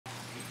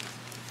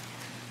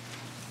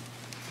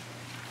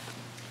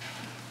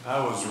I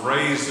was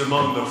raised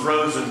among the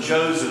frozen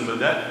chosen, but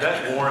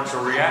that warrants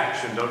a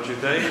reaction, don't you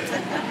think?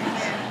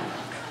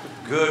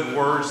 Good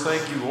words.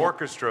 Thank you,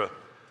 orchestra,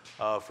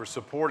 for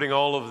supporting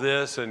all of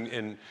this and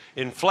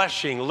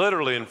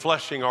literally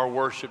enfleshing our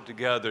worship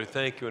together.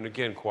 Thank you. And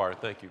again, choir,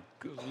 thank you.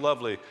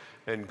 Lovely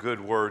and good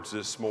words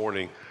this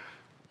morning.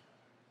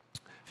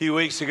 A few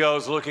weeks ago, I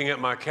was looking at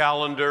my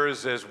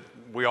calendars, as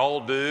we all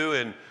do,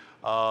 and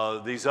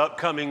these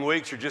upcoming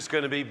weeks are just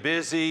going to be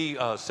busy,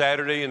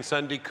 Saturday and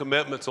Sunday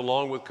commitments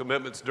along with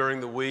commitments during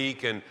the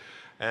week, and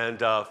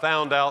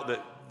found out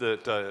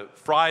that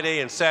Friday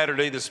and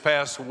Saturday this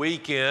past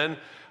weekend,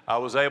 I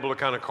was able to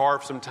kind of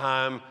carve some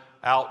time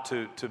out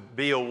to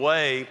be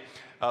away.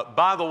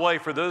 By the way,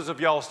 for those of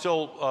y'all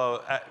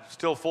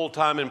still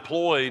full-time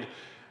employed,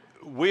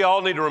 we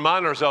all need to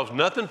remind ourselves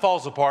nothing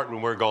falls apart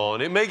when we're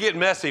gone. It may get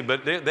messy,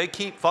 but they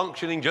keep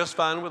functioning just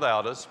fine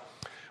without us.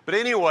 But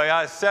anyway,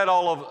 I say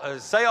all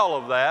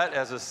of that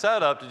as a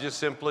setup to just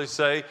simply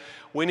say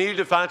we needed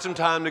to find some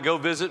time to go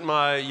visit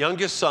my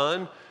youngest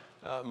son,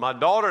 my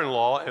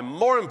daughter-in-law, and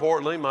more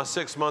importantly, my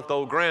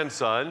 6-month-old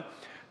grandson,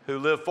 who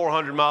live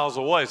 400 miles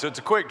away. So it's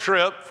a quick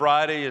trip,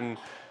 Friday, and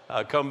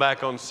come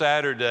back on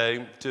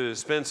Saturday to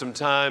spend some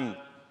time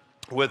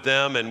with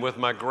them and with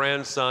my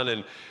grandson,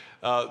 and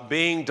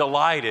being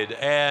delighted.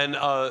 And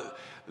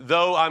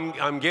though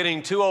I'm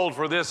getting too old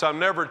for this, I'm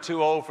never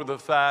too old for the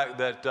fact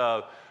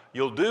that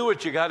you'll do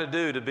what you got to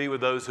do to be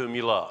with those whom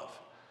you love.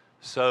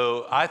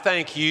 So I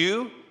thank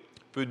you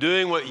for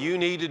doing what you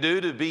need to do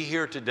to be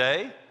here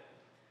today,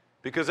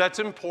 because that's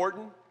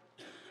important.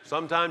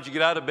 Sometimes you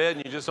get out of bed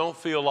and you just don't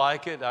feel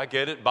like it. I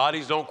get it.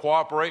 Bodies don't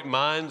cooperate.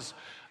 Minds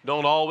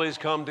don't always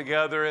come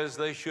together as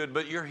they should.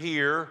 But you're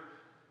here,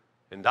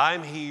 and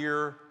I'm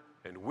here,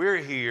 and we're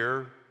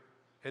here.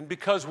 And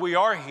because we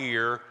are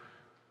here,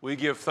 we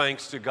give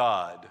thanks to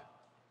God,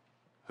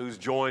 who's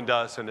joined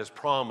us and has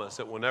promised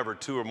that whenever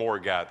two or more are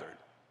gathered,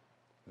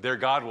 their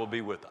God will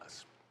be with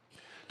us.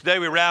 Today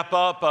we wrap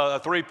up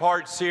a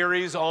 3-part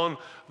series on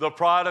the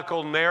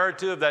prodigal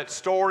narrative, that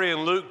story in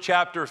Luke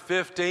chapter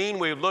 15.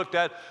 We've looked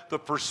at the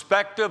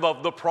perspective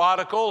of the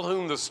prodigal,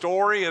 whom the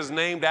story is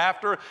named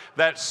after,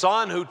 that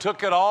son who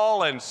took it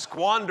all and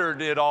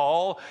squandered it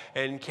all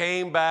and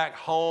came back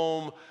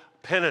home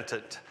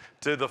penitent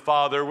to the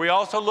Father. We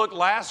also looked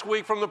last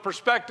week from the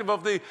perspective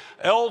of the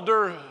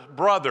elder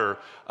brother.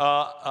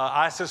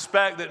 I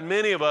suspect that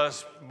many of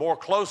us more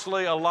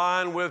closely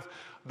align with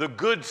the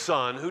good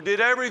son who did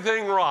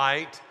everything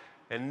right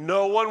and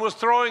no one was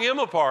throwing him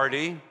a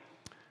party.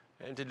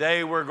 And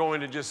today we're going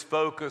to just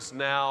focus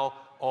now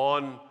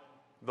on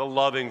the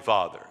loving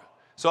Father.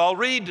 So I'll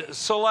read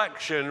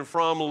selection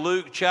from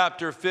Luke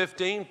chapter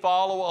 15.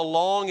 Follow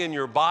along in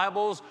your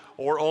Bibles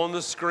or on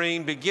the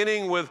screen,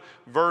 beginning with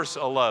verse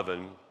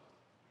 11.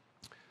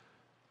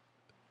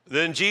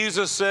 Then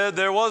Jesus said,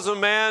 "There was a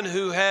man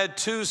who had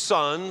 2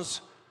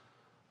 sons.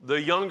 The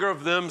younger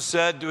of them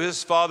said to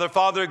his father,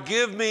 'Father,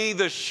 give me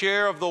the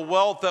share of the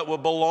wealth that will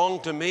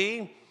belong to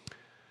me.'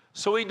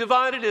 So he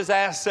divided his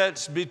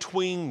assets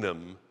between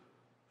them.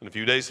 And a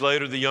few days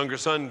later, the younger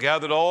son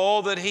gathered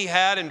all that he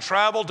had and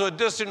traveled to a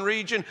distant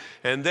region,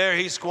 and there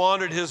he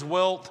squandered his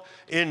wealth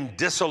in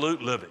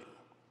dissolute living."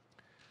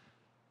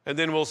 And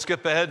then we'll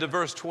skip ahead to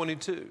verse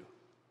 22.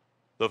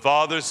 The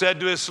father said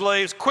to his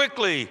slaves,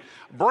 "Quickly,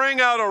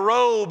 bring out a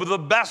robe, the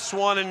best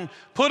one, and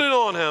put it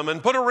on him,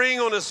 and put a ring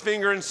on his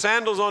finger and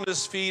sandals on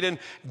his feet, and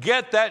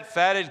get that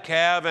fatted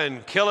calf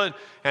and kill it,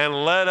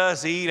 and let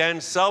us eat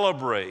and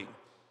celebrate."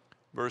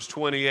 Verse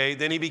 28,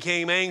 then he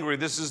became angry.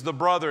 This is the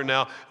brother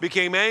now.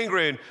 Became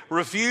angry and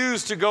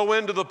refused to go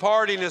into the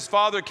party, and his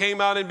father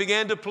came out and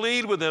began to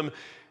plead with him.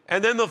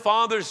 And then the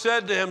father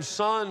said to him,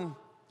 "Son,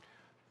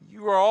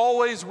 you are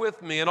always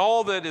with me, and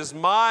all that is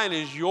mine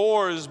is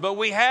yours. But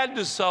we had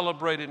to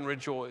celebrate and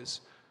rejoice,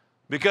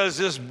 because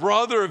this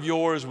brother of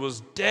yours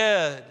was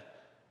dead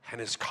and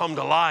has come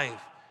to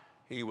life.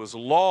 He was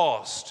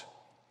lost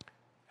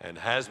and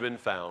has been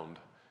found."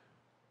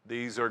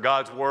 These are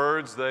God's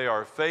words. They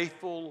are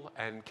faithful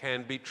and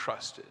can be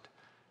trusted.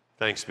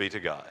 Thanks be to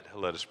God.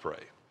 Let us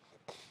pray.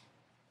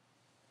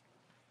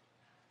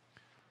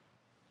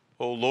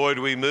 Oh Lord,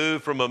 we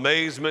move from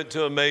amazement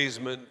to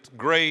amazement,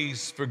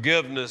 grace,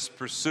 forgiveness,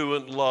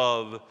 pursuant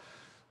love.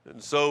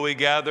 And so we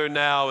gather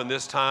now in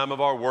this time of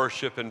our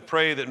worship and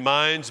pray that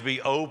minds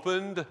be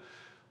opened,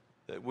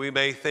 that we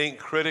may think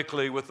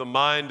critically with the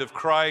mind of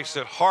Christ,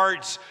 that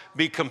hearts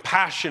be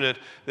compassionate,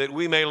 that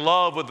we may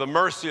love with the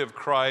mercy of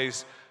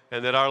Christ,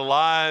 and that our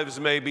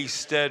lives may be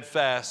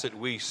steadfast, that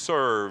we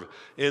serve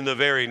in the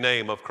very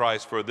name of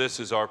Christ. For this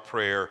is our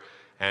prayer,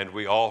 and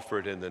we offer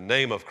it in the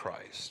name of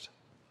Christ.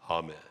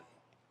 Amen.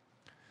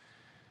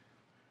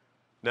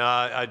 Now,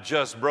 I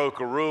just broke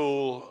a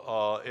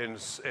rule in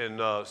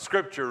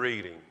scripture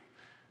reading.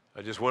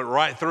 I just went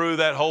right through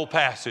that whole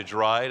passage,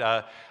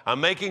 right?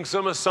 I'm making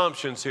some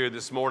assumptions here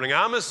this morning.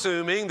 I'm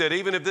assuming that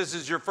even if this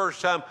is your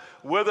first time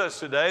with us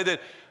today, that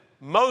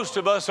Most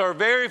of us are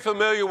very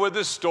familiar with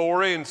this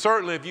story, and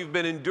certainly if you've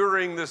been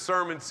enduring this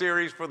sermon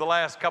series for the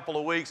last couple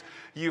of weeks,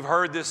 you've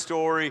heard this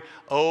story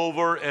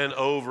over and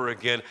over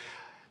again.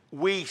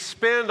 We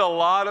spend a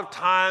lot of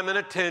time and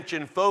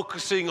attention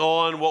focusing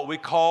on what we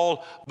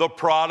call the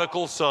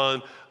prodigal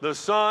son, the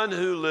son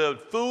who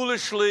lived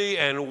foolishly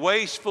and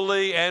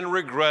wastefully and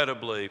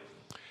regrettably.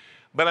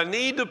 But I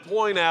need to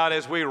point out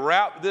as we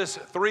wrap this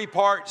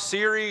three-part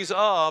series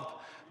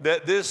up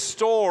that this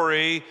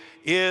story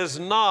is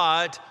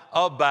not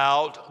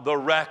about the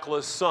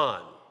reckless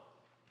son.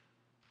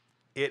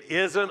 It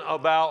isn't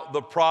about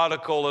the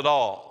prodigal at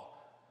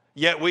all.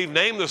 Yet we've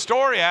named the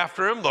story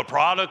after him, the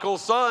prodigal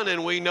son,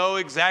 and we know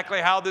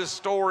exactly how this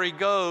story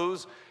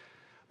goes.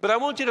 But I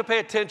want you to pay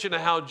attention to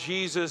how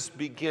Jesus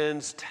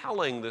begins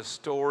telling this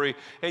story.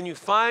 And you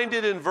find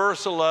it in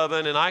verse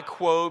 11, and I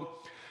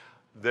quote,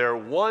 "There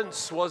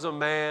once was a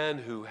man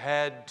who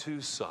had two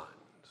sons.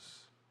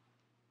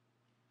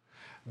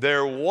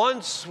 There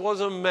once was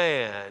a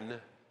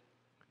man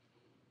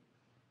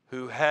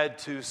who had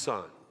two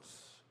sons."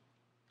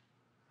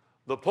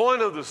 The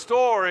point of the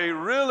story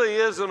really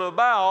isn't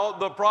about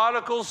the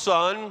prodigal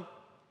son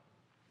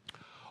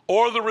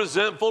or the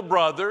resentful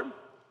brother,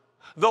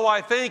 though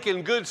I think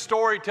in good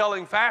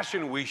storytelling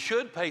fashion we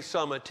should pay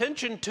some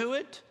attention to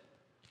it.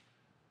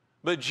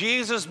 But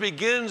Jesus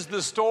begins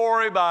the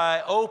story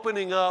by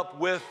opening up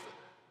with,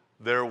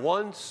 "There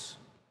once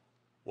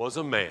was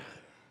a man,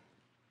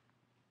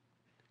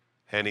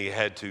 and he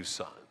had two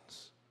sons."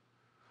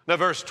 Now,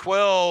 verse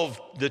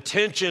 12, the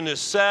tension is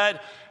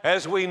set.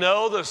 As we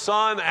know, the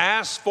son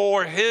asked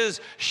for his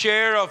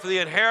share of the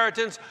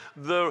inheritance.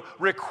 The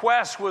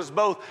request was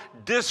both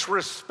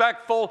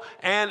disrespectful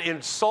and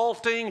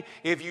insulting.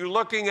 If you're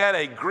looking at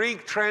a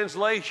Greek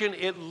translation,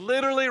 it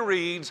literally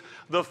reads,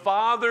 "The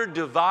father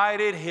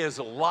divided his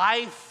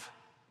life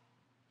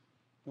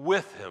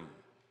with him."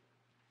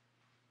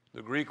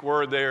 The Greek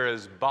word there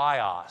is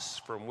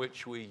bios, from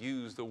which we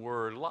use the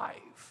word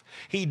life.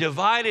 He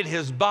divided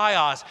his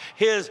bios,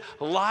 his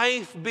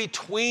life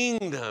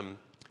between them.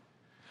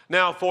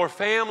 Now, for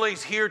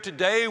families here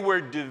today where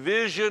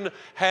division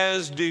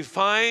has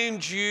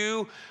defined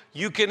you,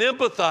 you can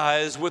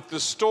empathize with the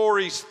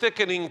story's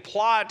thickening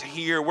plot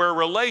here where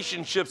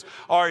relationships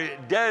are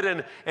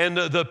deadened and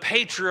the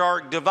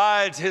patriarch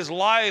divides his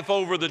life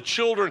over the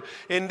children.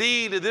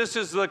 Indeed, this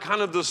is the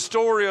kind of the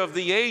story of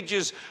the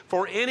ages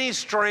for any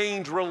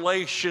strange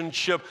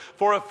relationship.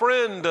 For a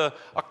friend, a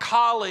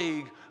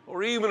colleague,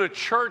 or even a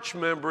church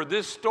member,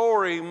 this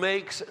story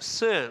makes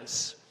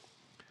sense.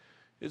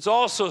 It's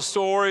also a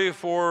story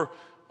for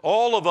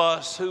all of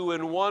us who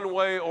in one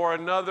way or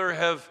another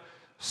have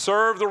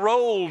served the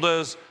role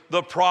as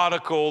the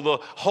prodigal, the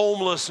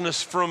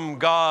homelessness from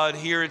God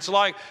here. It's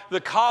like the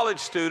college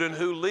student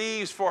who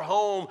leaves for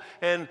home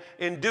and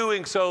in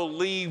doing so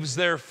leaves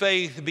their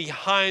faith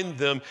behind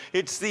them.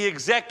 It's the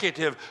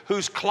executive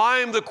who's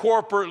climbed the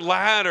corporate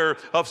ladder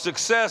of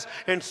success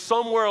and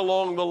somewhere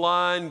along the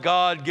line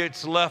God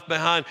gets left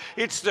behind.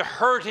 It's the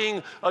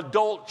hurting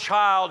adult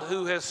child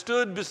who has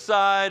stood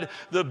beside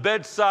the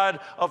bedside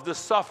of the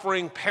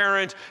suffering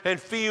parent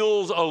and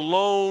feels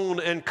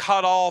alone and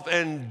cut off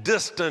and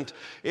distant.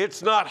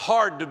 It's not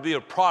hard to be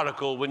a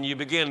prodigal when you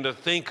begin to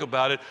think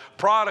about it.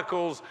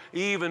 Prodigals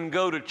even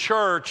go to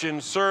church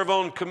and serve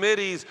on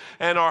committees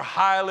and are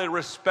highly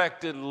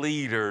respected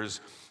leaders.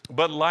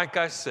 But like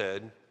I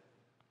said,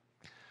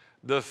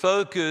 the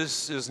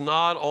focus is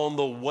not on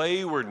the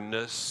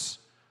waywardness,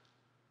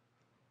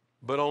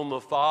 but on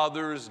the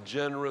Father's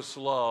generous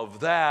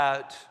love.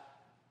 That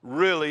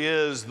really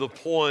is the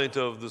point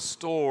of the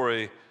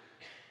story.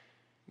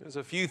 There's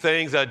a few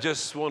things I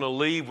just want to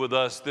leave with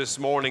us this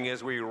morning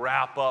as we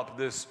wrap up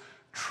this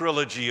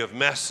trilogy of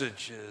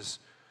messages.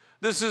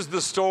 This is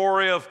the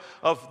story of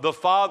the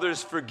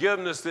Father's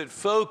forgiveness that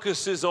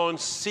focuses on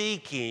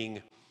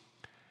seeking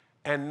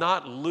and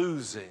not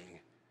losing.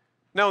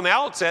 Now, on the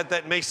outset,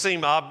 that may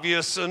seem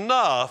obvious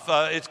enough.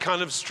 It's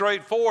kind of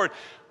straightforward.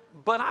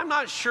 But I'm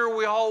not sure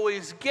we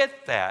always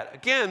get that.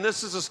 Again,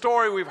 this is a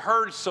story we've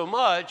heard so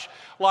much,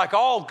 like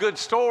all good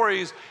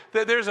stories,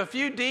 that there's a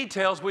few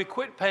details we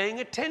quit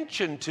paying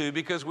attention to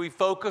because we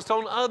focused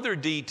on other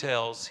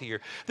details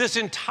here. This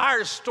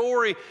entire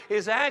story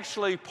is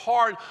actually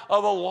part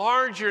of a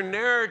larger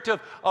narrative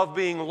of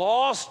being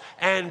lost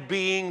and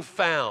being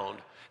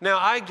found. Now,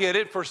 I get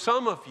it. For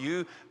some of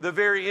you, the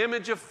very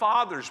image of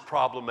father's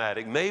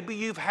problematic. Maybe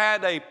you've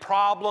had a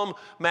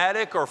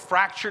problematic or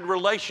fractured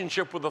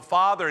relationship with a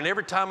father, and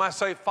every time I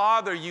say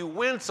father, you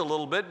wince a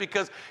little bit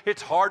because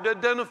it's hard to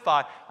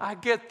identify. I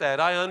get that.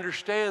 I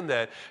understand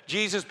that.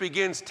 Jesus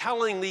begins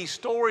telling these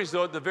stories,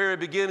 though, at the very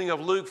beginning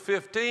of Luke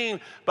 15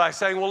 by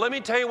saying, well, let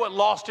me tell you what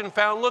lost and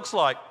found looks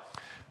like.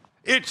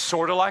 It's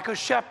sort of like a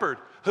shepherd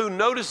who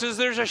notices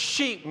there's a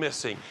sheep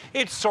missing.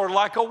 It's sort of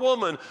like a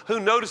woman who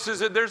notices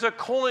that there's a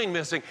coin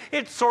missing.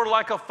 It's sort of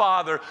like a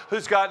father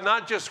who's got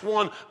not just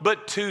one,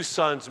 but two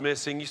sons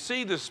missing. You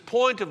see, this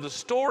point of the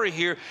story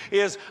here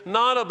is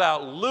not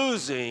about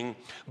losing,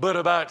 but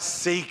about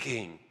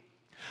seeking.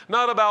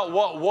 Not about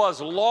what was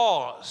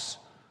lost,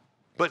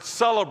 but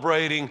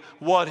celebrating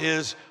what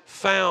is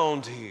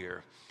found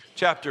here.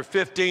 Chapter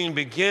 15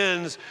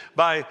 begins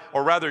by,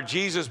 or rather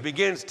Jesus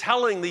begins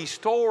telling these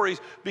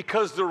stories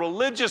because the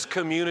religious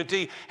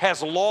community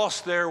has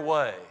lost their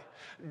way.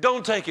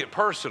 Don't take it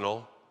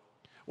personal.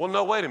 Well,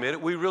 no, wait a minute,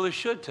 we really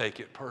should take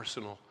it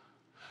personal.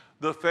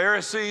 The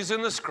Pharisees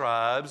and the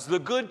scribes, the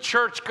good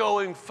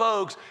church-going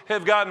folks,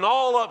 have gotten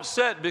all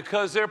upset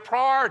because their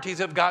priorities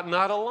have gotten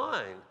out of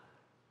line.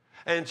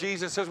 And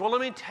Jesus says, well, let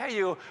me tell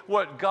you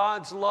what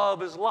God's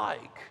love is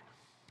like.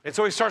 And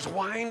so he starts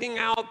winding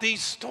out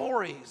these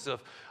stories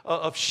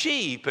of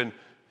sheep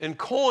and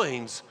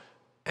coins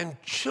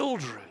and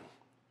children.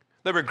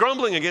 They were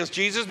grumbling against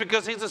Jesus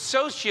because he's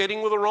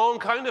associating with the wrong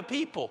kind of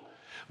people.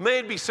 May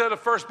it be said of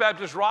First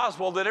Baptist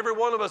Roswell that every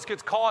one of us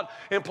gets caught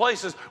in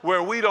places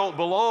where we don't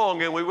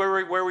belong and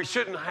where we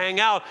shouldn't hang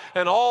out,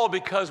 and all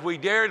because we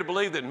dare to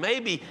believe that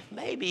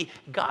maybe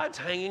God's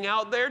hanging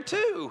out there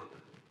too.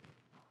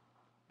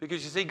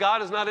 Because you see,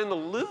 God is not in the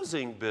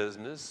losing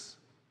business,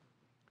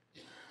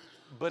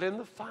 but in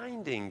the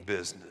finding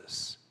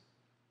business.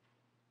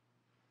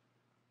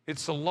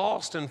 It's a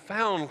lost and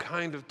found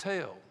kind of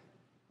tale.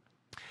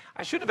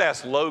 I should have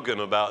asked Logan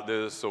about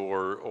this,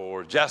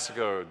 or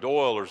Jessica, or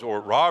Doyle, or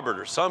Robert,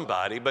 or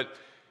somebody, but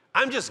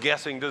I'm just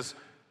guessing, does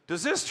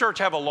this church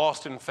have a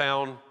lost and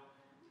found?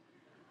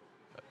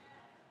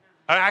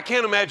 I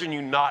can't imagine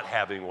you not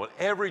having one.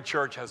 Every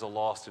church has a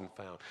lost and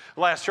found.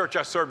 The last church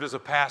I served as a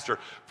pastor,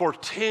 for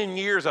 10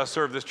 years I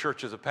served this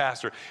church as a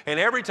pastor, and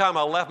every time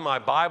I left my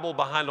Bible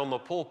behind on the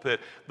pulpit,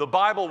 the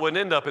Bible would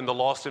end up in the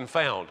lost and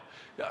found.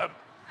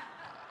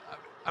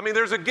 I mean,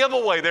 there's a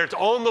giveaway there. It's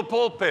on the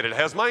pulpit. It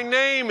has my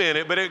name in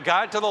it, but it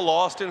got to the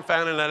lost and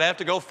found, and I'd have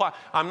to go find.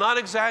 I'm not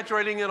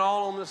exaggerating at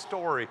all on this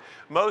story.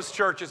 Most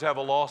churches have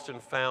a lost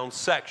and found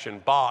section,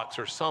 box,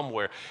 or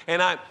somewhere.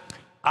 And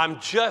I'm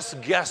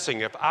just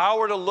guessing, if I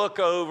were to look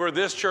over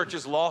this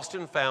church's lost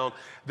and found,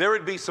 there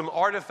would be some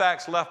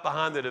artifacts left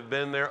behind that have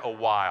been there a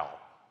while.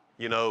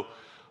 You know,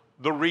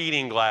 the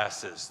reading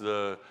glasses,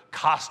 the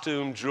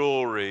costume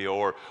jewelry,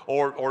 or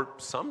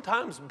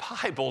sometimes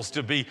Bibles,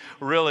 to be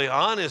really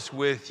honest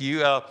with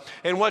you.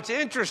 And what's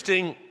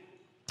interesting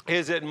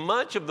is that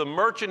much of the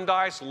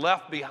merchandise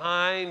left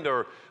behind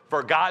or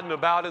forgotten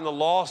about in the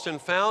lost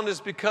and found is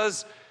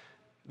because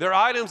they're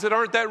items that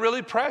aren't that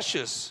really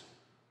precious.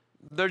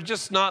 They're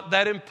just not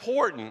that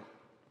important.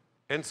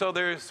 And so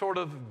they're sort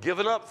of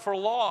given up for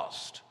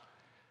lost.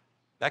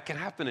 That can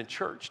happen in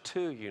church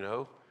too, you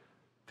know.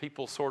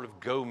 People sort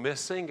of go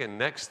missing, and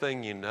next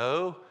thing you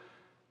know,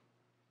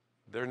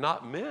 they're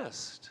not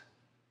missed.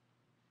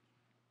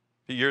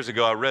 A few years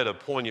ago, I read a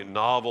poignant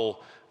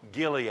novel,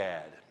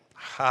 Gilead.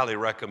 Highly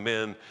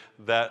recommend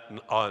that,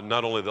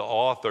 not only the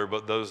author,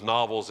 but those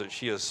novels that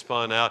she has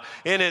spun out.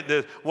 In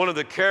it, one of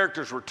the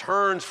characters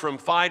returns from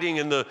fighting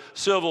in the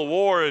Civil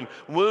War and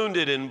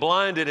wounded and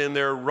blinded in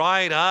their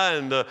right eye,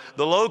 and the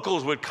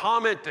locals would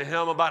comment to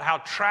him about how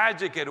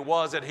tragic it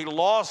was that he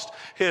lost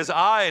his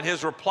eye, and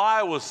his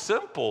reply was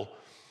simple: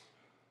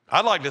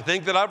 I'd like to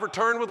think that I've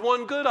returned with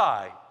one good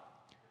eye.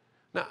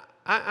 Now,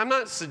 I'm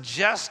not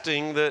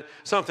suggesting that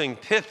something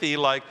pithy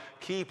like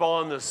keep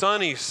on the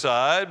sunny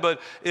side,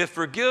 but if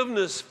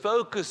forgiveness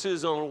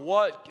focuses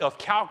on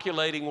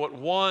calculating what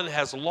one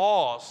has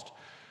lost,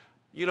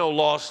 you know,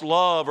 lost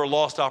love or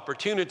lost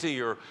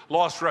opportunity or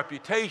lost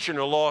reputation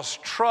or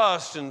lost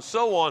trust and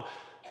so on,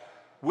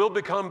 we'll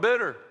become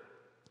bitter.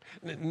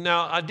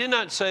 Now, I did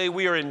not say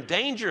we are in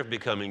danger of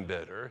becoming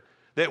bitter,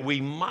 that we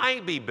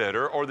might be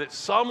bitter or that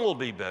some will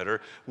be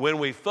bitter. When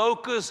we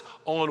focus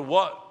on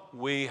what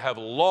we have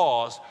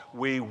lost,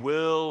 we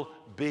will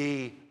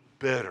be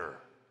bitter.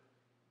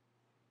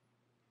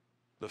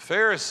 The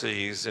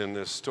Pharisees in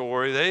this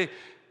story, they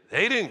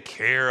didn't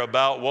care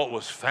about what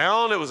was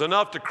found. It was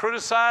enough to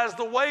criticize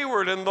the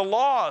wayward and the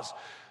lost.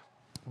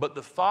 But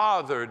the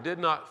Father did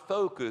not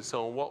focus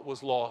on what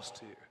was lost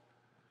here.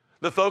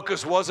 The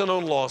focus wasn't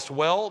on lost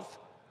wealth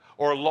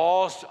or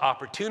lost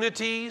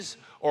opportunities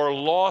or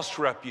lost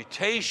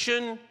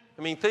reputation.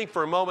 I mean, think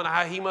for a moment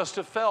how he must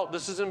have felt.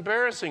 This is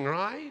embarrassing,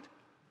 right?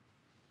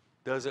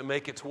 Does it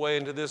make its way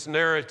into this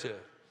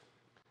narrative?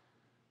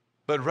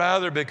 But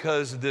rather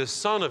because this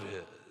son of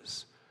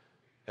his,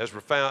 as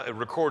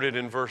recorded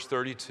in verse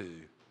 32,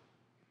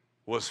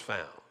 was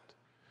found.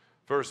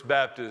 First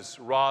Baptist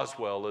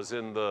Roswell is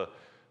in the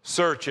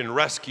search and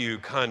rescue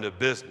kind of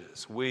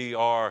business. We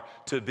are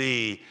to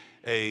be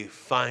a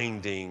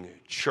finding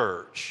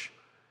church.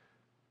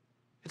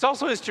 It's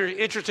also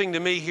interesting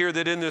to me here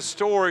that in this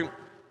story,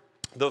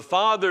 the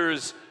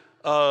Father's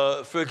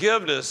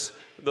forgiveness,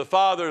 the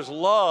Father's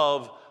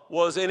love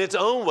was in its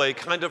own way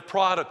kind of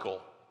prodigal.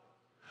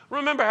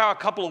 Remember how a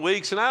couple of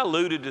weeks, and I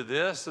alluded to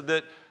this,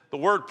 that the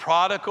word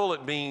prodigal,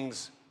 it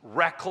means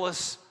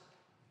reckless,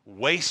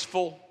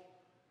 wasteful,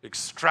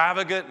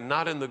 extravagant,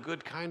 not in the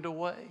good kind of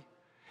way.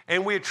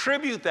 And we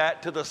attribute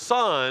that to the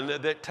son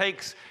that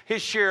takes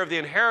his share of the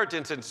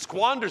inheritance and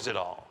squanders it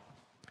all.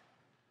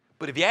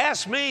 But if you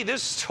ask me,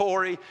 this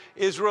story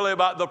is really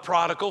about the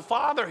prodigal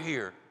father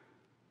here.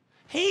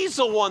 He's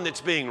the one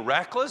that's being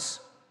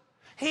reckless.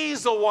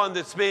 He's the one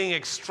that's being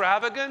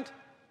extravagant.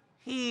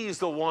 He's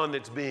the one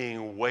that's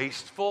being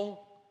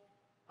wasteful.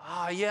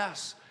 Ah,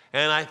 yes.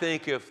 And I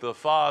think if the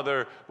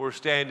Father were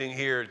standing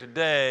here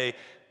today,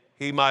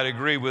 he might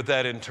agree with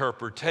that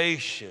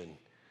interpretation.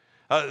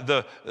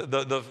 Verse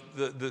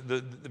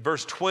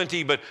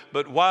 20,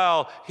 but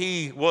while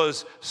he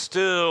was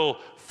still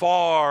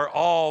far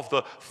off,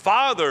 the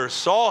Father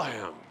saw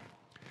him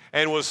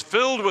and was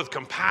filled with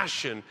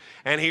compassion,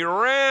 and he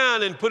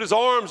ran and put his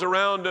arms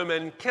around him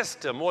and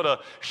kissed him. What a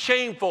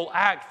shameful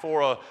act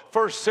for a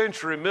first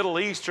century Middle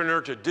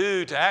Easterner to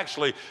do, to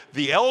actually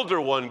the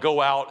elder one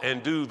go out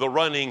and do the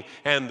running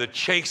and the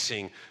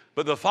chasing.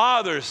 But the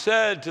Father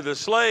said to the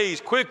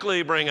slaves,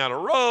 quickly bring out a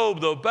robe,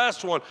 the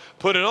best one,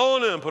 put it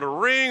on him, put a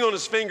ring on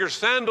his finger,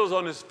 sandals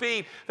on his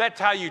feet. That's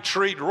how you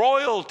treat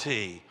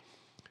royalty.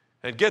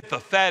 And get the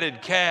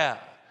fatted calf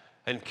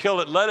and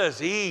kill it. Let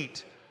us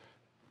eat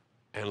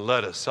and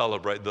let us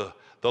celebrate. The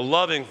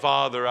loving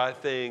Father, I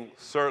think,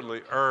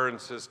 certainly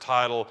earns his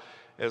title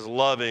as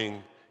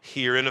loving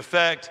here. In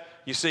effect,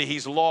 you see,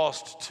 he's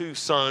lost two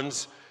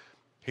sons.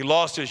 He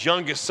lost his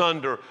youngest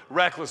son to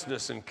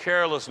recklessness and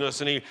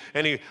carelessness,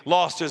 and he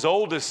lost his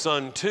oldest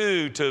son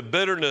too to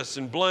bitterness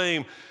and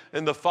blame.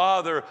 And the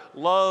Father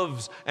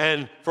loves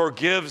and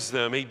forgives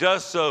them. He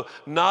does so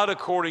not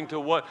according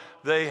to what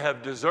they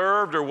have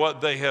deserved or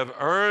what they have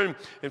earned.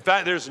 In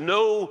fact, there's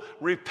no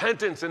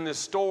repentance in this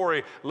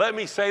story. Let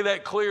me say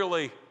that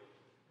clearly.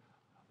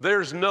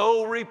 There's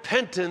no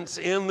repentance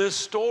in this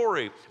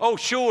story. Oh,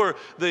 sure,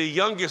 the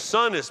youngest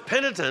son is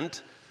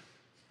penitent,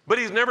 but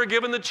he's never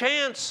given the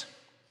chance.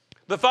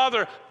 The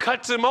Father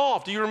cuts him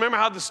off. Do you remember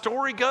how the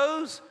story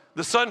goes?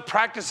 The son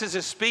practices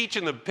his speech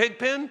in the pig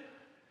pen.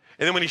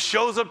 And then when he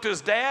shows up to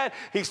his dad,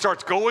 he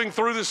starts going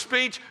through the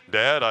speech.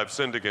 Dad, I've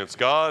sinned against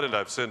God and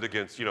I've sinned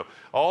against,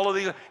 all of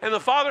these. And the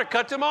Father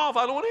cuts him off.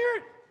 I don't want to hear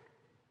it.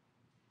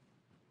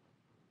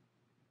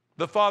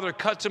 The Father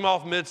cuts him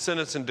off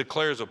mid-sentence and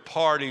declares a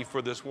party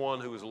for this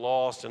one who is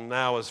lost and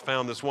now has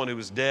found, this one who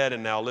is dead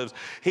and now lives.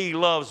 He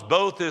loves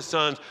both his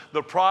sons,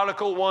 the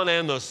prodigal one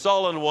and the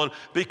sullen one,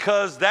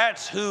 because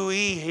that's who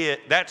he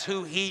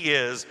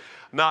is,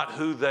 not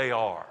who they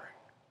are.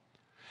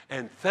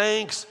 And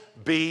thanks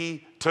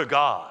be to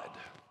God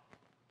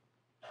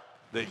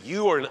that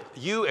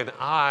you and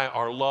I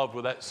are loved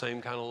with that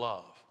same kind of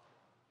love.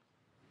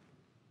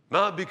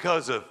 Not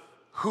because of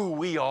who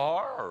we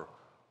are or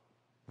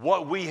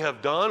what we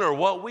have done or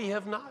what we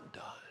have not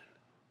done,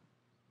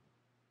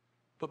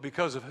 but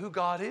because of who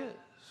God is.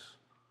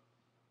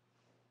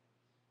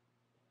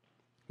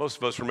 Most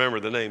of us remember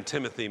the name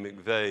Timothy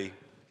McVeigh.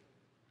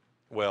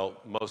 Well,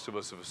 most of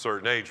us of a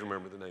certain age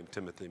remember the name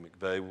Timothy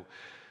McVeigh.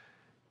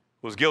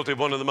 Was guilty of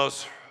one of the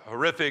most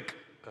horrific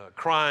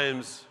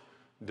crimes,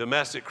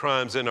 domestic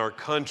crimes in our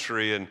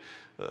country, and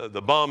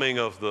the bombing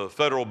of the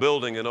federal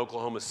building in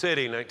Oklahoma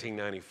City in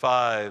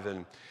 1995.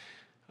 And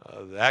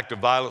the act of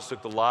violence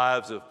took the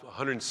lives of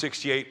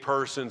 168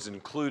 persons,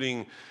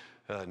 including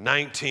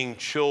 19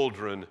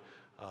 children,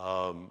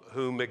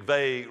 whom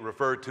McVeigh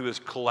referred to as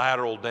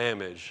collateral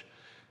damage.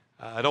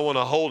 I don't want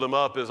to hold him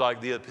up as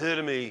like the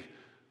epitome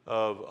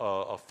of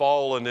a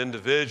fallen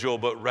individual,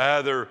 but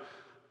rather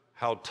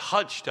how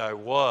touched I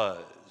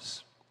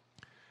was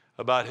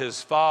about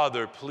his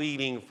father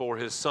pleading for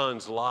his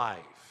son's life.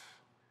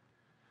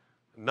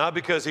 Not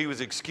because he was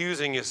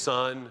excusing his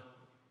son,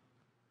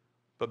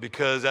 but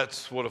because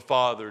that's what a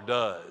father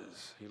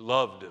does. He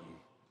loved him.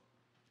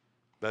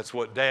 That's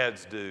what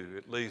dads do,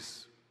 at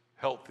least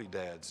healthy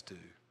dads do.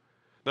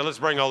 Now let's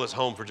bring all this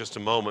home for just a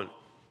moment.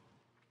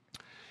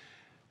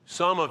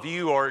 Some of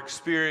you are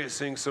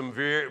experiencing some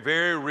very,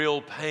 very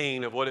real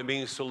pain of what it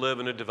means to live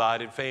in a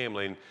divided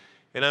family.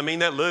 And I mean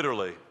that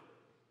literally.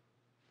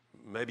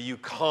 Maybe you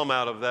come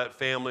out of that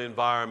family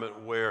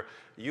environment where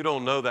you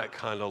don't know that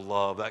kind of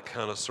love, that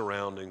kind of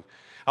surrounding.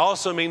 I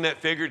also mean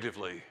that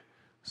figuratively.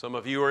 Some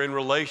of you are in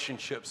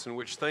relationships in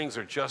which things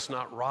are just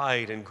not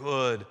right and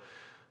good.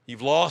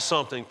 You've lost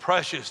something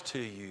precious to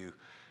you.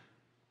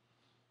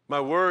 My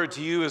word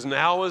to you is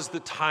now is the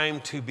time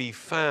to be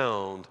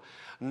found.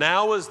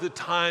 Now is the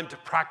time to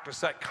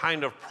practice that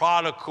kind of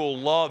prodigal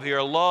love here,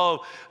 a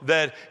love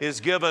that is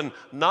given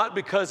not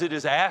because it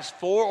is asked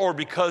for or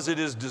because it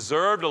is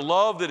deserved, a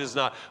love that is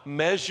not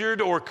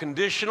measured or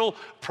conditional.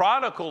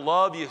 Prodigal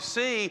love, you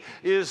see,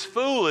 is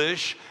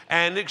foolish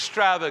and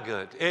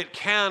extravagant. It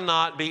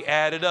cannot be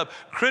added up.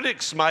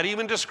 Critics might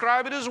even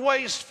describe it as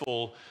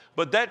wasteful,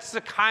 but that's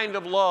the kind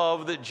of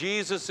love that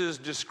Jesus is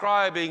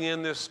describing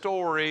in this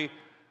story.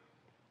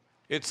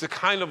 It's the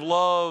kind of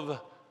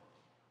love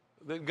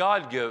that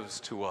God gives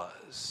to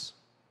us.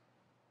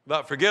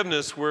 About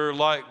forgiveness, we're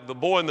like the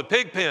boy in the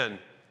pig pen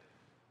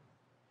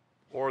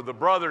or the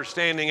brother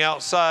standing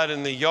outside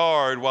in the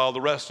yard while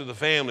the rest of the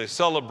family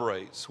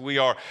celebrates. We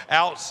are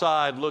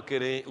outside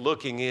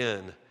looking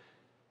in.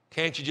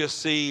 Can't you just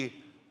see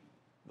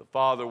the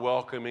Father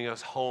welcoming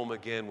us home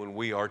again when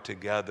we are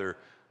together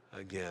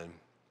again?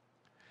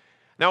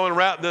 Now I want to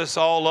wrap this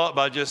all up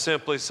by just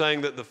simply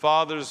saying that the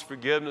Father's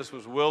forgiveness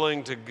was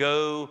willing to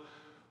go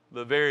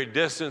the very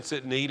distance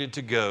it needed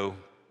to go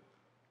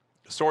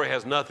The story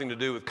has nothing to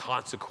do with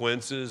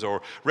consequences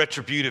or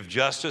retributive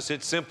justice.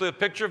 It's simply a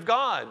picture of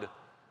God,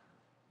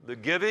 the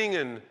giving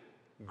and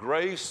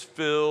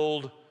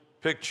grace-filled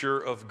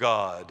picture of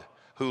God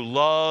who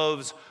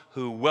loves,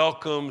 who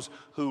welcomes,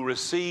 who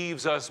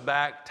receives us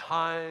back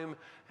time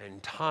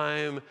and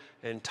time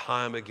and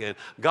time again.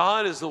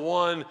 God is the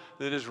one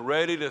that is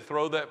ready to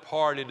throw that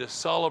party to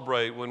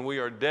celebrate when we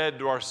are dead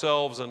to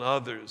ourselves and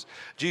others.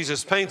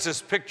 Jesus paints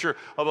this picture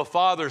of a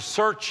father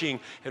searching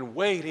and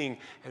waiting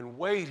and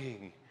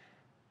waiting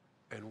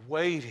and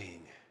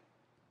waiting,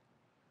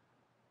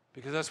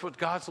 because that's what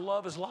God's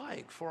love is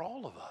like for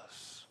all of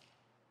us.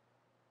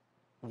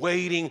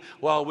 Waiting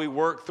while we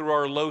work through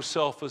our low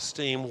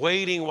self-esteem,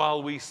 waiting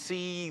while we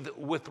seethe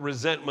with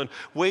resentment,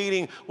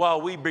 waiting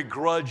while we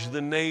begrudge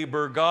the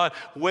neighbor. God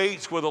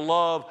waits with a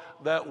love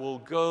that will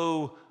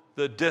go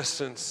the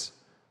distance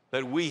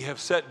that we have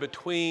set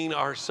between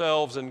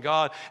ourselves and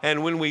God.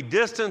 And when we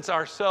distance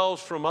ourselves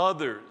from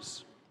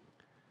others,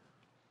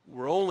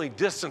 we're only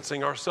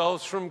distancing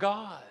ourselves from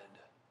God.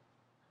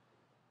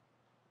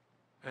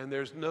 And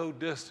there's no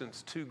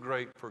distance too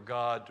great for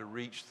God to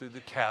reach through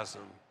the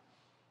chasm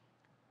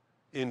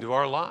into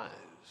our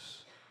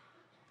lives.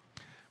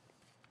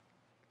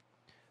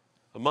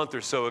 A month or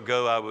so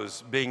ago, I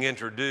was being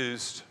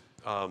introduced.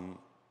 I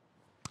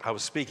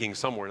was speaking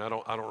somewhere,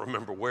 and I don't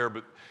remember where,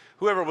 but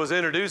whoever was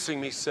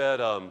introducing me said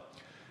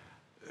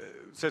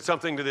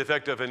something to the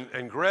effect of,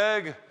 and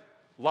Greg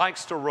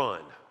likes to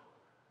run.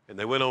 And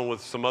they went on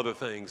with some other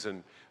things.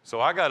 And so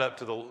I got up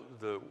to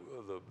the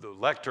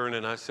lectern,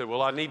 and I said,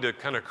 well, I need to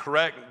kind of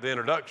correct the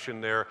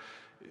introduction there.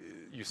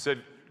 You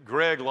said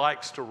Greg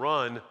likes to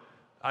run.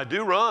 I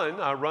do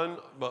run. I run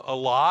a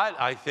lot,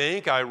 I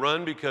think. I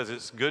run because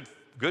it's good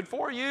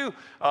for you.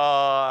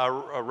 I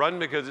run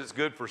because it's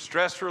good for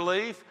stress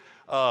relief.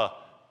 I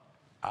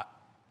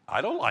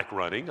don't like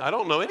running. I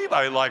don't know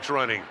anybody who likes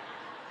running.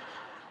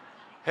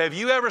 Have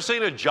you ever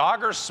seen a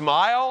jogger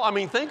smile? I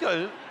mean, think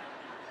of it.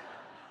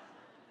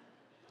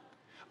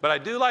 But I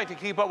do like to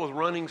keep up with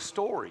running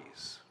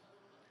stories.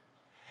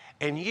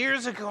 And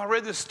years ago, I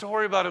read this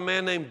story about a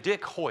man named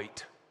Dick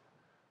Hoyt.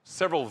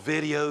 Several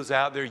videos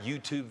out there,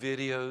 YouTube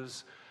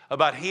videos,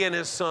 about he and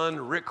his son,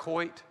 Rick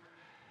Hoyt.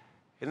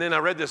 And then I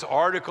read this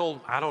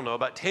article, I don't know,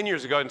 about 10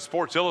 years ago in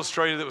Sports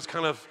Illustrated that was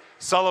kind of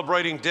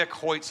celebrating Dick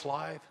Hoyt's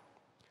life.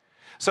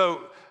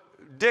 So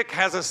Dick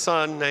has a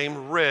son named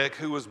Rick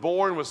who was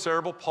born with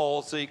cerebral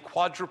palsy,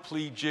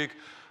 quadriplegic,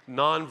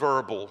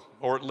 nonverbal,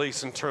 or at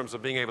least in terms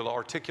of being able to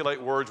articulate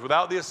words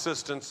without the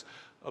assistance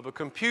of a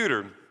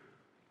computer.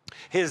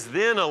 His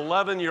then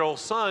 11-year-old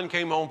son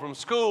came home from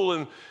school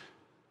and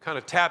kind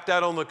of tapped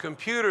out on the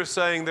computer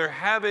saying they're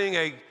having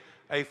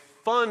a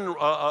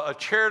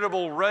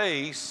charitable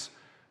race,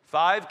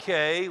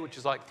 5K, which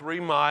is like 3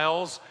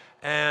 miles,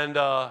 and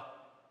I'd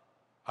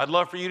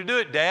love for you to do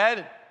it,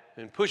 Dad,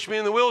 and push me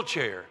in the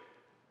wheelchair.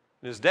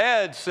 And his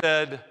dad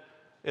said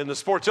in the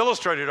Sports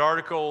Illustrated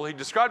article, he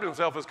described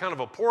himself as kind of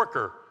a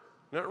porker,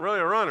 not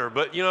really a runner,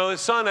 but his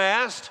son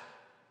asked,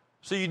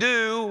 so you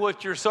do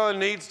what your son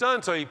needs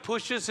done. So he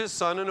pushes his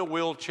son in a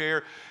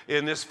wheelchair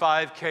in this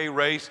 5K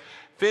race,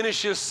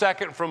 finishes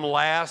second from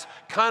last,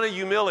 kind of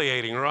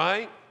humiliating,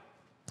 right?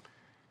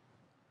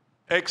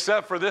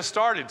 Except for this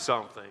started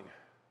something.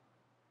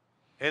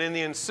 And in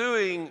the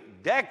ensuing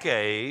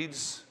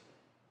decades,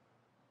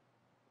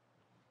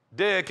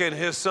 Dick and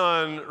his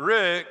son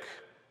Rick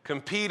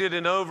competed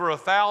in over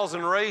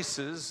 1,000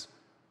 races,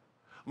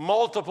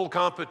 multiple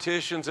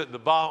competitions at the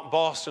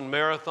Boston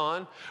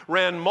Marathon,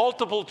 ran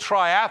multiple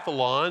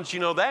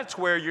triathlons. That's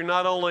where you're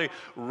not only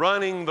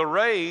running the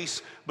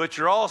race, but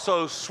you're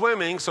also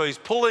swimming. So he's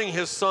pulling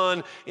his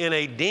son in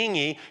a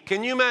dinghy.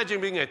 Can you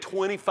imagine being a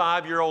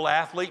 25-year-old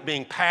athlete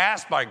being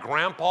passed by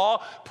grandpa,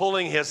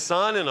 pulling his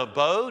son in a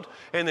boat,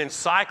 and then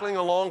cycling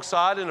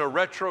alongside in a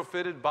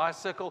retrofitted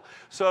bicycle?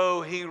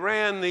 So he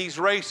ran these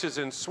races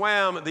and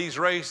swam these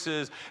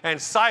races and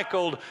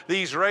cycled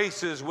these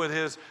races with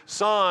his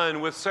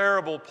son with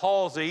cerebral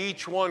palsy,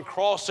 each one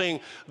crossing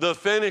the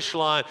finish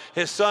line.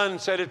 His son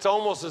said, it's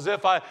almost as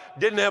if I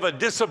didn't have a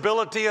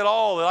disability at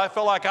all, that I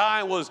felt like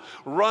I was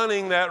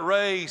running that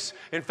race.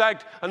 In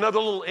fact, another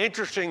little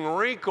interesting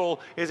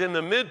wrinkle is in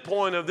the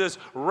midpoint of this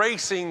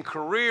racing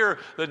career,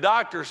 the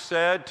doctor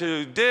said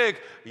to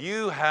Dick,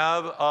 you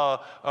have a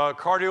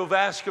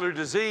cardiovascular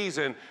disease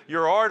and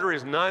your artery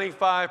is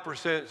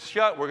 95%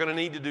 shut. We're going to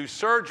need to do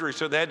surgery.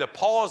 So they had to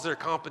pause their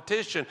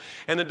competition.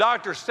 And the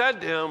doctor said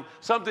to him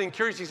something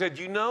curious. He said,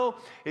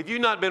 if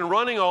you'd not been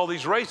running all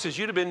these races,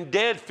 you'd have been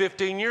dead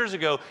 15 years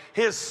ago.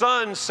 His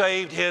son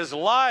saved his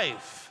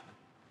life.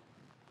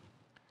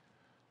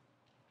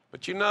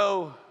 But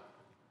the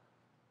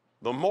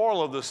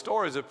moral of the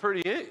story is a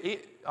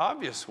pretty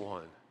obvious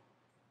one.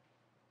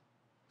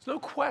 There's no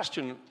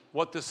question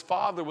what this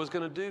father was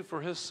going to do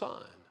for his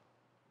son.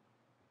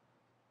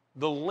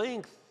 The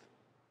length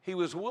he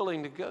was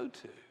willing to go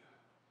to.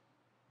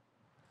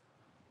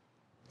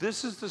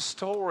 This is the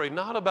story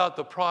not about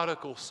the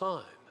prodigal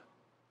son,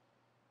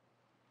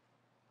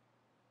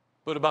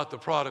 but about the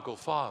prodigal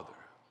father.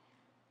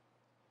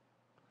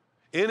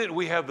 In it,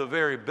 we have the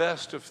very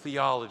best of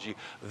theology.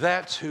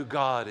 That's who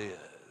God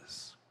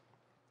is.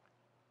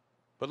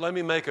 But let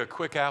me make a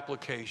quick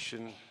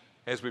application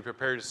as we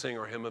prepare to sing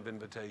our hymn of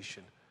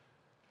invitation.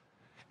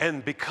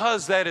 And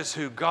because that is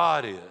who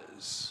God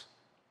is,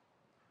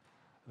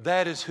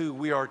 that is who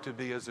we are to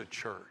be as a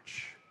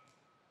church.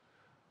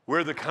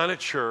 We're the kind of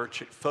church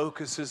that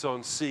focuses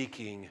on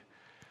seeking,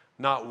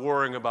 not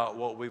worrying about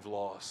what we've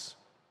lost.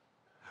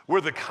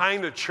 We're the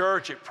kind of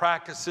church that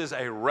practices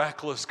a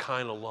reckless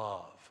kind of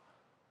love.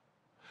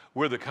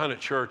 We're the kind of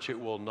church that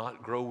will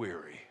not grow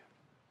weary.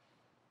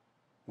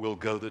 We'll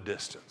go the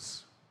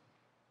distance.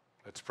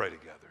 Let's pray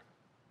together.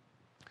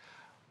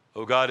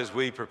 Oh God, as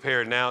we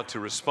prepare now to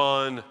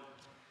respond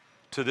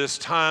to this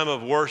time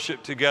of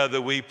worship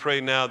together, we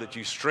pray now that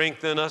you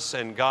strengthen us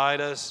and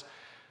guide us.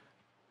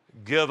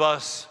 Give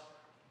us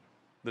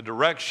the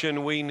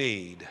direction we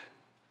need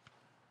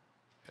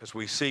as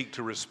we seek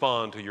to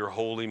respond to your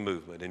holy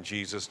movement. In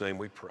Jesus' name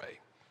we pray.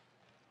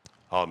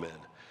 Amen.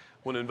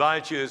 I want to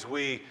invite you as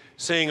we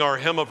sing our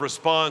hymn of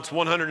response,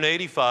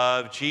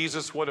 185,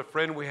 Jesus, What a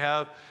Friend We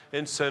Have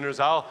in Sinners.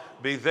 I'll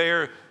be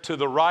there to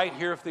the right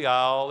here of the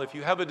aisle. If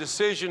you have a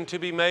decision to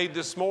be made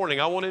this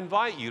morning, I want to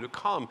invite you to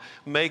come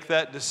make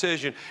that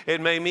decision. It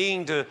may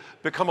mean to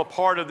become a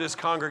part of this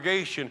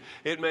congregation.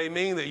 It may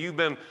mean that you've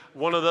been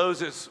one of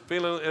those that's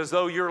feeling as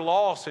though you're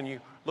lost and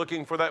you're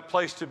looking for that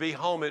place to be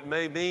home. It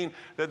may mean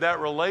that that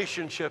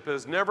relationship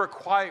has never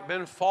quite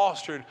been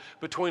fostered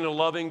between a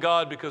loving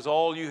God because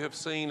all you have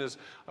seen is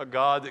a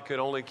God that could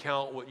only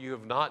count what you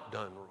have not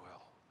done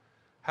well.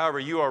 However,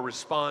 you are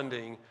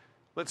responding.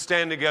 Let's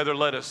stand together,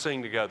 let us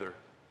sing together,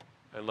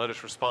 and let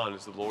us respond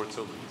as the Lord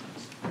so leads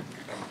us.